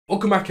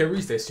Welcome back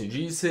everybody,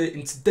 Th0masHD here.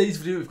 In today's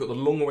video we've got the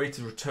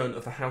long-awaited return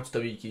of the How to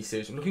wkey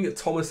series. I'm looking at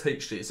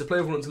Th0masHD. It's a player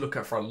I've wanted to look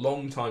at for a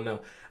long time now,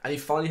 and he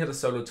finally had a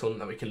solo tournament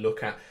that we can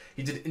look at.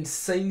 He did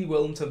insanely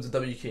well in terms of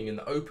wkeying in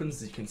the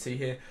opens, as you can see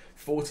here.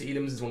 40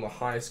 elims is one of the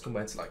highest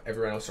compared to like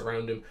everyone else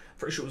around him.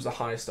 Pretty sure it was the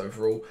highest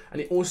overall, and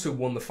he also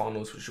won the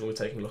finals, which we're going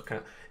to be taking a look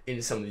at in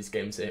some of these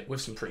games here,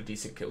 with some pretty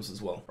decent kills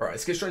as well. Alright,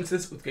 let's get straight into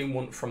this with game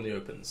 1 from the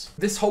opens.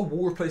 This whole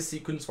wall replace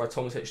sequence by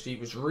Th0masHD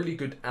was really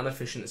good and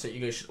efficient. It's something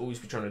you guys should always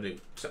be trying to do.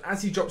 So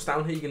as he drops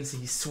down here, you're going to see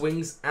he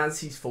swings as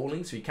he's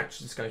falling, so he catches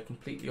this guy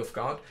completely off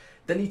guard.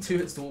 Then he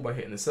two-hits the wall by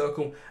hitting the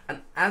circle,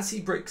 and as he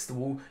breaks the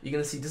wall, you're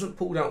going to see he doesn't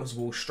pull down his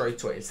wall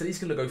straight away. Instead, he's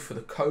going to go for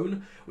the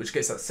cone, which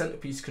gets that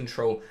centerpiece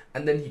control,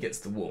 and then he gets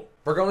the wall.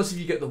 Regardless if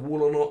you get the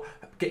wall or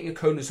not, getting a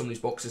cone in some of these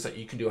boxes that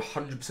you can do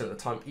 100% of the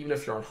time, even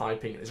if you're on high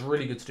ping, is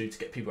really good to do to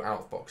get people out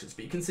of boxes.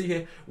 But you can see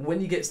here,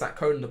 when he gets that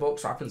cone in the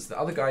box, what happens to the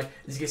other guy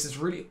is he gets this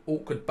really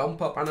awkward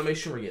bump up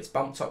animation where he gets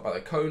bumped up by the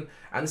cone,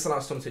 and this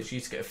allows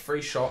Th0masHD to get a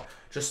free shot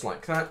just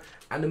like that.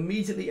 And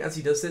immediately as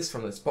he does this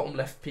from this bottom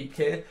left peak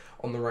here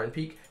on the right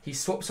peak, he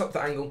swaps up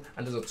the angle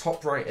and does a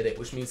top right edit,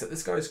 which means that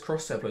this guy's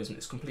crosshair placement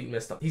is completely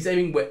messed up. He's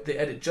aiming where the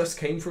edit just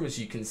came from, as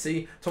you can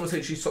see.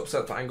 Th0masHD swaps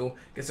up the angle,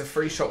 gets a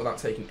free shot without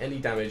taking any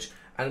damage,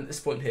 and at this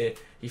point here,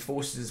 he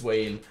forces his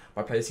way in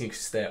by placing a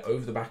stare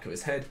over the back of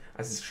his head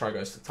as his try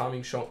goes for the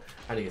timing shot,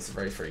 and he gets a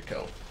very free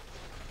kill.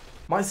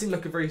 Might seem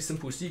like a very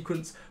simple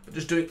sequence, but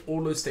just doing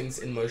all those things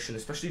in motion,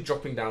 especially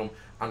dropping down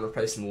and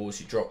replacing the walls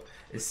you drop,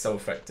 is so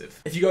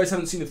effective. If you guys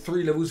haven't seen the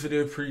 3 levels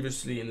video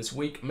previously in this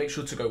week, make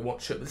sure to go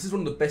watch it. This is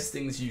one of the best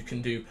things you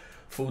can do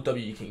for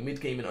wkeying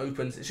mid-game and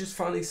opens. It's just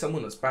finding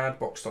someone that's bad,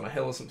 boxed on a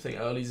hill or something,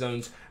 early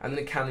zones, and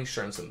then cannon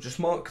straight into them. Just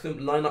mark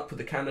them, line up with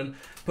the cannon,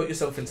 put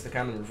yourself into the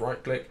cannon with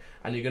right click,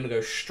 and you're going to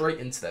go straight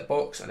into their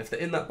box. And if they're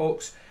in that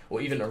box, or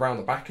even around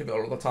the back of it, a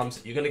lot of the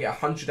times, you're going to get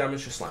 100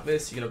 damage just like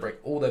this. You're going to break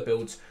all their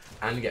builds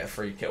and get a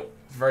free kill.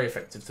 Very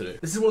effective to do.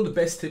 This is one of the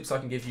best tips I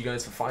can give you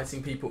guys for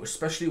fighting people,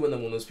 especially when they're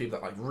one of those people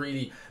that like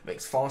really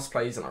makes fast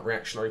plays and like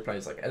reactionary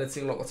plays, like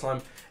editing a lot of the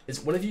time,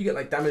 is whenever you get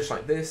like damage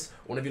like this,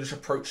 whenever you're just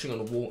approaching on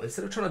a wall,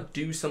 instead of trying to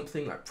do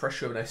something like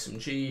pressure with an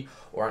SMG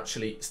or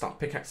actually start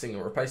pickaxing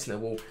or replacing their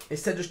wall,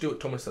 instead just do what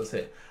Thomas does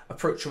here.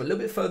 Approach them a little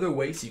bit further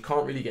away so you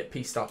can't really get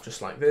pieced up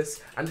just like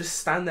this, and just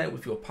stand there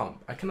with your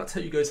pump. I cannot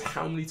tell you guys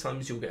how many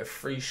times you'll get a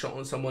free shot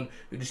on someone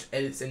who just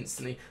edits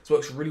instantly. This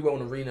works really well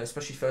in arena,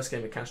 especially first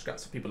game of cash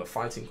gaps, so people are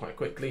fighting quite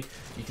quickly.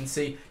 You can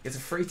see he gets a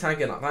free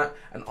tag in like that,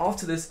 and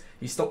after this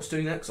he stops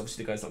doing that because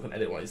obviously the guy's not going to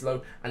edit while he's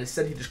low, and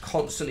instead he just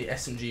constantly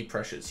SMG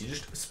pressures. He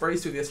just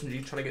sprays through the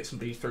SMG trying to get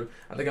somebody through,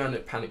 and the guy in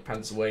it panic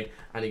pans away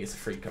and he gets a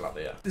free kill out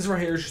there. This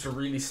right here is just a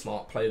really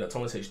smart play that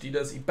Th0masHD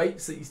does. He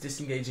baits that he's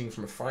disengaging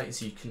from a fight,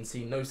 as you can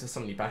see, knows there's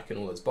somebody back in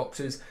all those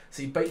boxes,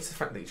 so he baits the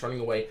fact that he's running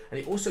away, and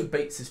he also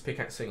baits his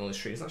pickaxe swing on this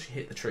tree. He doesn't actually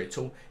hit the tree at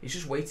all, he's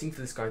just waiting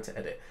for this guy to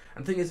edit.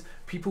 And the thing is,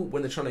 people,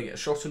 when they're trying to get a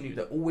shot on you,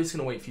 they're always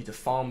going to wait for you to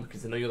farm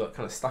because they know you're like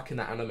kind of stuck in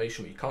that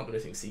animation where you can't do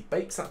anything. So he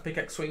baits that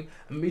pickaxe swing,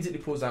 immediately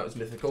pulls out his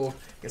mythic orb,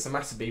 gets a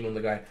massive beam on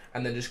the guy,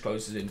 and then just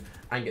closes in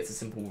and gets a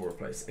simple wall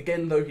replace.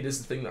 Again though, he does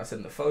the thing that I said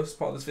in the first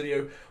part of this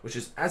video, which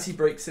is as he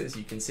breaks it, as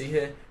you can see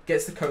here,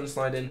 gets the cone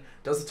slide in,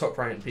 does the top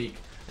right hand peak,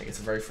 and gets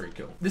a very free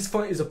kill. This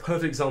fight is a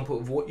perfect example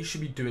of what you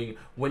should be doing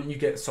when you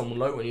get someone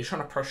low, when you're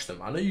trying to pressure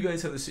them. I know you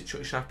guys have this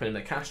situation happen in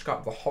a cash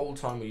cup the whole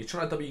time where you're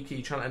trying to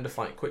wkey, trying to end a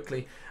fight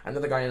quickly, and the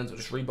other guy ends up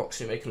just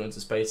reboxing, making loads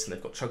of space, and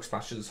they've got chug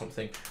splashes or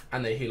something,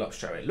 and they heal up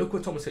straight away. Look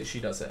what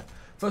Th0masHD does here.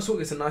 First of all,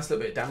 gets a nice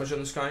little bit of damage on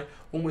this guy,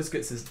 almost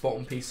gets his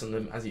bottom piece on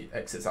him as he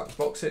exits out the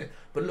box here,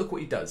 but look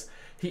what he does.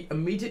 He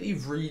immediately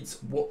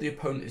reads what the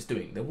opponent is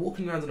doing. They're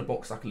walking around in a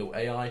box like a little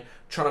AI,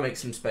 trying to make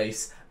some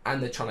space,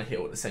 and they're trying to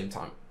heal at the same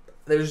time.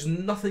 There's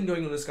nothing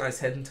going on in this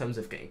guy's head in terms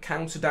of getting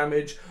counter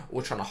damage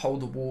or trying to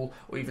hold the wall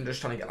or even just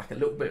trying to get like a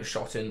little bit of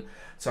shot in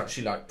to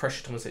actually like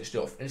pressure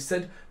Th0masHD off.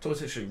 Instead,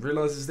 Th0masHD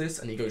realizes this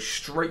and he goes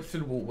straight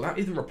through the wall without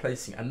even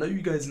replacing. I know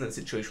you guys in that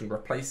situation would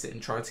replace it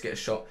and try to get a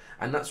shot,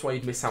 and that's why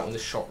you'd miss out on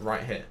this shot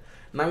right here.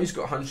 Now he's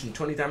got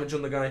 120 damage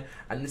on the guy,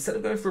 and instead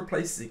of going for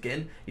replaces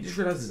again, he just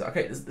realizes,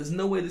 okay, there's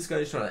no way this guy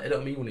is trying to edit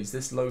on me when he's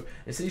this low.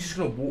 Instead, he's just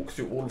going to walk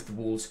through all of the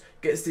walls,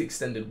 gets the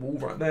extended wall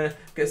right there,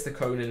 gets the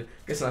cone in,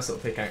 gets a nice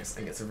little pickaxe,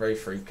 and gets a very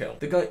free kill.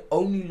 The guy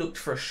only looked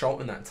for a shot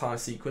in that entire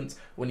sequence.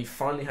 When he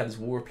finally had his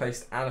wall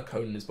replaced and a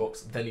cone in his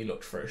box, then he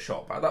looked for a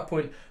shot. But at that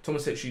point,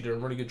 Th0masHD did a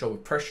really good job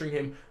of pressuring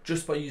him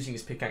just by using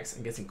his pickaxe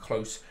and getting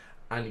close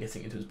and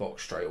getting into his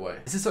box straight away.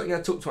 This is something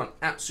I talked about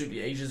absolutely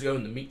ages ago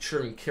in the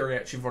Mitra and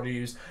Kiriachi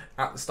videos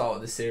at the start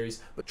of this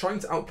series, but trying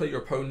to outplay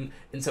your opponent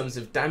in terms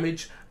of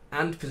damage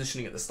and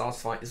positioning at the start of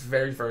the fight is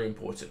very, very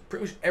important.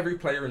 Pretty much every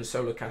player in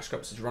solo cash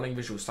cups is running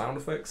visual sound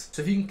effects,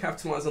 so if you can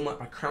capitalize on that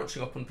by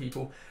crouching up on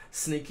people,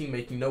 sneaking,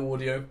 making no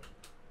audio,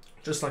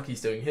 just like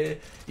he's doing here,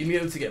 you'll be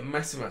able to get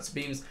massive amounts of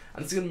beams,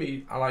 and it's going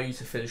to allow you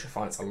to finish your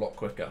fights a lot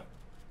quicker.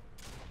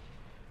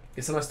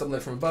 Gets a nice double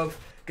hit from above,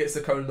 gets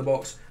the cone in the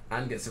box,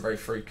 and gets a very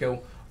free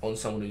kill on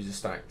someone who's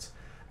stacked.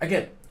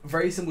 Again,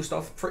 Very simple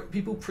stuff.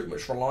 People pretty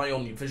much rely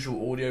on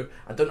visual audio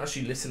and don't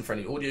actually listen for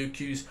any audio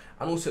cues,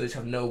 and also they just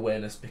have no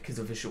awareness because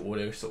of visual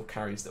audio sort of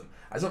carries them.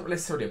 It's not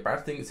necessarily a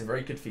bad thing, it's a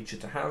very good feature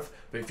to have,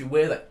 but if you're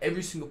aware that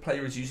every single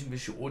player is using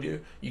visual audio,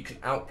 you can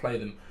outplay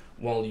them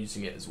while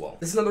using it as well.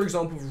 This is another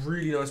example of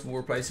really nice wall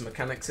replacing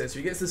mechanics here. So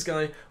he gets this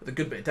guy with a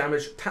good bit of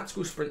damage,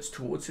 tactical sprints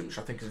towards him, which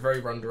I think is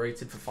very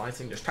underrated for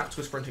fighting, just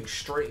tactical sprinting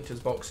straight into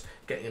his box,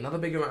 getting another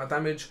big amount of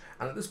damage,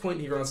 and at this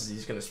point he realizes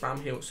he's going to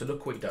spam heal, so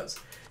look what he does.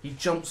 He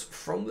jumps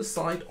from the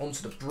side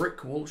onto the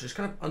brick wall, which is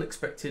kind of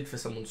unexpected for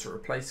someone to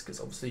replace, because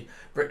obviously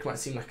brick might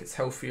seem like it's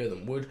healthier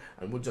than wood,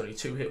 and wood's only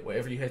 2 hit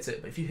wherever you hit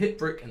it, but if you hit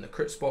brick in the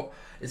crit spot,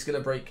 it's going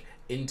to break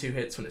in 2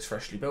 hits when it's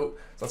freshly built.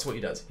 So that's what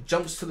he does. He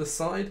jumps to the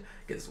side,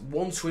 gets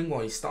 1 swing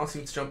while he's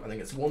starting to jump, and then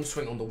gets 1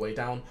 swing on the way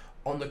down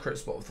on the crit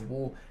spot of the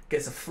wall,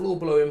 gets a floor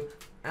below him,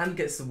 and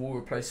gets the wall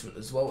replacement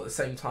as well at the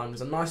same time.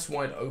 There's a nice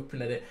wide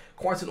open edit,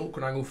 quite an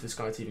awkward angle for this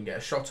guy to even get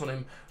a shot on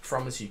him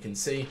from, as you can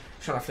see,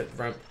 trying to flip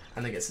the ramp,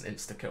 and then gets an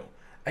insta kill.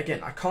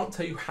 Again, I can't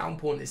tell you how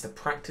important it is to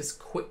practice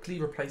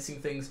quickly replacing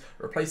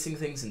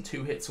things in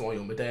 2 hits while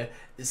you're midair.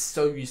 It's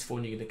so useful,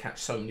 and you're going to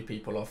catch so many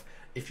people off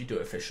if you do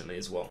it efficiently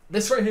as well.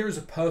 This right here is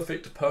a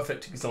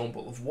perfect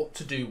example of what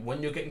to do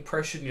when you're getting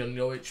pressured and you're on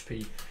low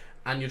HP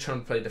and you're trying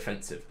to play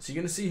defensive. So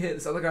you're going to see here,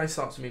 this other guy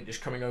starts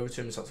just coming over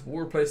to him, starts wall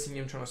replacing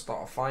him, trying to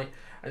start a fight,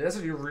 and that's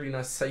actually a really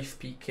nice safe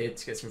peek here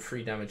to get some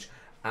free damage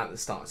at the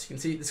start. So you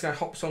can see this guy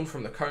hops on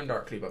from the cone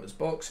directly above his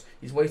box.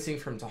 He's waiting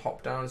for him to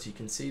hop down, as you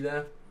can see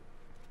there.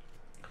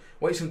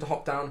 Waits for him to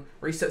hop down,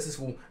 resets this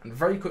wall, and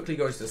very quickly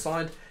goes to the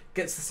side,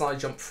 gets the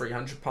side jump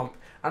 300 pump,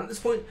 and at this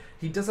point,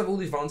 he does have all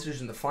the advantages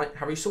in the fight.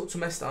 However, he sort of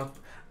messed up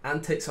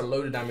and takes a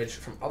load of damage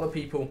from other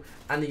people,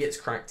 and he gets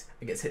cracked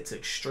and gets hit to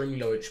extremely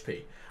low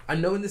HP. I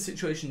know in this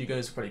situation you're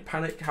going to probably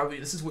panic. However,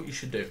 this is what you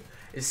should do: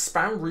 is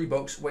spam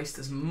rebox, waste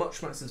as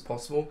much mats as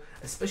possible,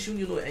 especially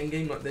when you're not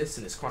endgame like this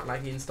and it's quite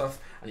laggy and stuff,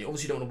 and you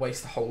obviously don't want to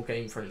waste the whole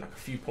game for only like a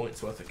few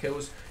points worth of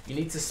kills. You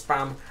need to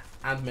spam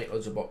and make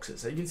loads of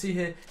boxes. So you can see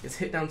here, it's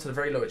hit down to the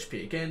very low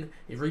HP again,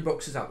 he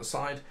reboxes out the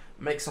side,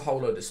 makes a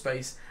whole load of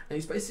space, and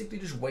he's basically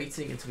just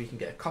waiting until he can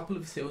get a couple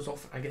of heals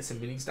off and get some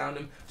minis down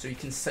him so he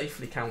can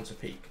safely counter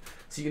peek.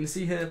 So you can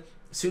see here,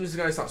 as soon as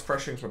the guy starts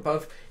pressuring from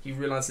above, he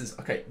realizes,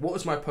 okay, what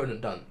has my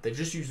opponent done? They've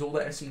just used all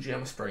their SMG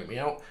ammo spraying me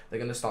out, they're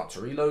going to start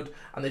to reload,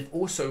 and they've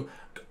also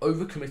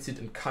overcommitted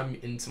and come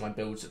into my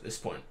builds at this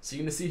point. So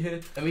you're going to see here,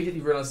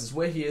 immediately realizes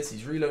where he is,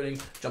 he's reloading,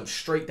 jumps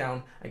straight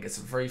down, and gets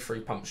a very free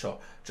pump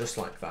shot, just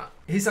like that.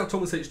 Here's how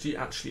Th0masHD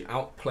actually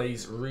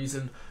outplays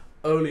Reason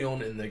early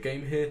on in the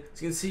game here.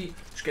 So you can see,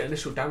 just get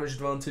initial damage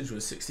advantage with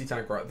a 60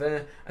 tag right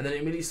there, and then it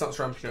immediately starts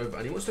ramping over,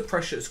 and he wants to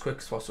pressure as quick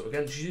as possible.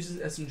 Again, just uses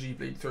SMG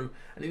bleed through,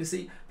 and you can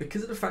see,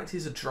 because of the fact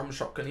he's a drum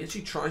shotgun, he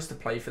actually tries to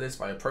play for this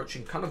by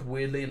approaching kind of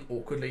weirdly and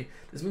awkwardly.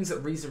 This means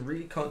that Reason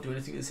really can't do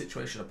anything in this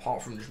situation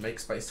apart from just make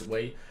space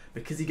away,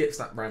 because he gets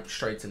that ramp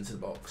straight into the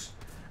box.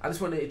 At this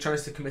point, he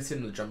tries to commit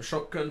in the jump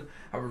shotgun,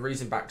 however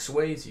Reason backs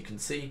away, as you can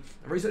see,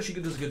 and Reason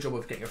actually does a good job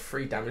of getting a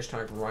free damage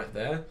tag right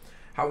there.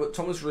 However,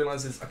 Thomas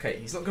realizes, okay,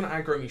 he's not going to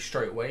aggro me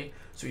straight away,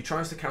 so he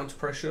tries to counter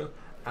pressure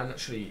and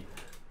actually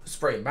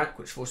spray him back,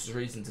 which forces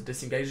Reason to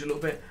disengage a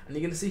little bit. And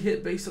you're going to see here,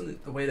 based on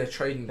the way they're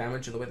trading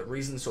damage and the way that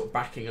Reason's sort of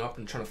backing up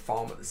and trying to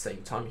farm at the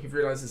same time, he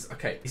realizes,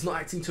 okay, he's not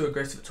acting too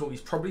aggressive at all. He's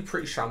probably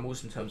pretty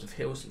shambles in terms of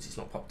heals since he's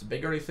not popped a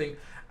big or anything,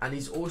 and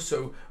he's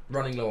also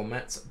running low on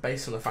mats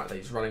based on the fact that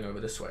he's running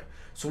over this way.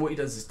 So what he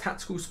does is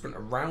tactical sprint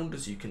around,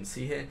 as you can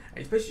see here, and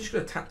he's basically just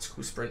going to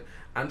tactical sprint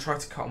and try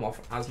to cut him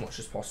off as much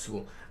as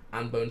possible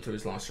and burn through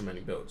his last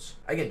remaining builds.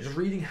 Again, just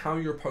reading how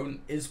your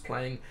opponent is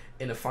playing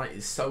in a fight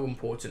is so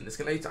important. It's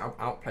going to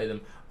outplay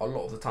them a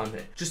lot of the time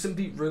here. Just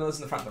simply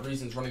realizing the fact that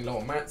Reason's running low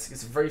on mats, he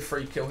gets a very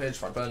free kill here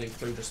just by burning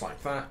through just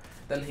like that.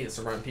 Then he hits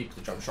a round peak with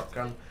the jump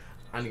shotgun,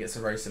 and he gets a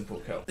very simple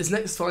kill. This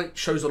next fight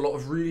shows a lot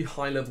of really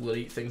high-level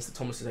elite things that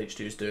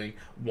Th0masHD is doing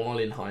while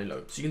in high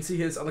load. So you can see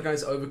here, this other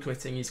guy's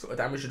overcommitting. He's got a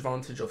damage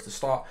advantage off the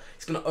start.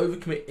 He's going to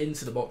overcommit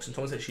into the box, and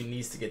Th0masHD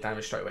needs to get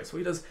damage straight away. So what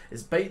he does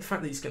is bait the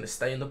fact that he's going to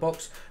stay in the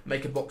box,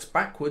 make a box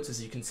backwards,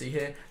 as you can see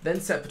here, then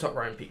set up a top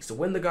round peak. So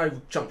when the guy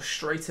jumps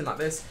straight in like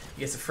this,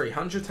 he gets a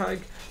 300 tag,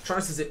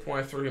 tries to zip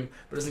wire through him,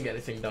 but doesn't get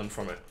anything done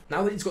from it.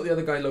 Now that he's got the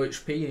other guy low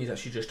HP, and he's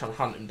actually just trying to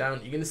hunt him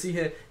down, you're going to see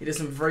here, he does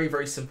some very,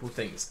 very simple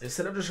things.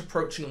 Instead of just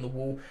approaching on the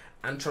wall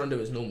and trying to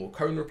do his normal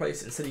cone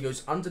replace, instead he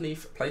goes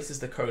underneath, places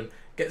the cone,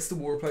 gets the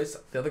wall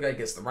replaced, the other guy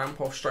gets the ramp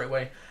off straight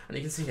away, and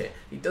you can see here,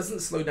 he doesn't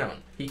slow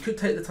down. He could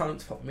take the time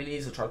to pop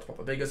minis or try to pop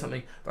a big or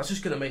something, but that's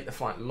just going to make the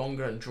fight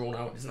longer and drawn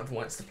out. He doesn't have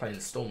lights to play in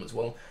the storm as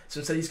well,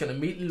 so instead he's going to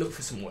immediately look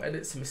for some more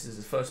edits. He misses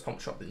his first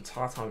pump shot the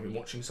entire time we've been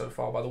watching so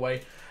far, by the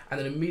way, and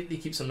then immediately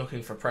keeps on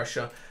looking for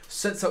pressure,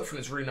 sets up from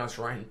this really nice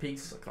right hand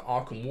peaks, it's like the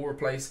arc and wall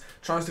replace,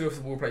 tries to go for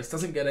the wall replace,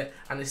 doesn't get it,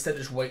 and instead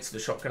just waits for the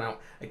shotgun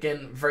out.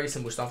 Again, very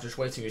simple stuff, just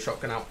waiting your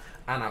shotgun out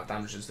and out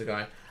damages the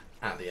guy.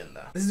 at the end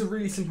there. This is a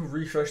really simple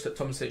refresh that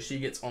Th0masHD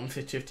gets on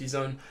 50/50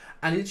 zone,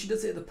 and he actually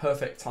does it at the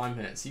perfect time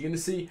here. So you're going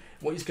to see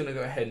what he's going to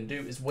go ahead and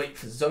do is wait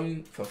for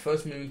zone, for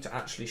first moving to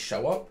actually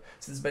show up.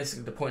 So this is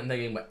basically the point in the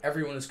game where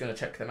everyone is going to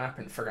check the map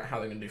and figure out how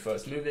they're going to do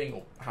first moving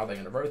or how they're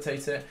going to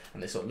rotate it,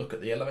 and they sort of look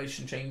at the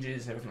elevation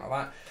changes and everything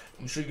like that.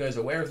 I'm sure you guys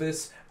are aware of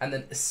this. And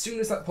then as soon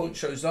as that point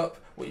shows up,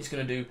 what he's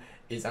going to do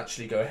is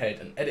actually go ahead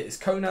and edit his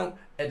cone out,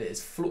 edit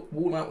his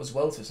wall out as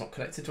well, so it's not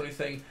connected to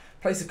anything,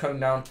 place a cone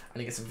down,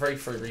 and he gets a very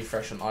free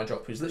refresh on eye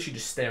drop, who's literally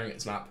just staring at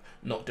his map,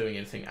 not doing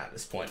anything at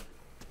this point.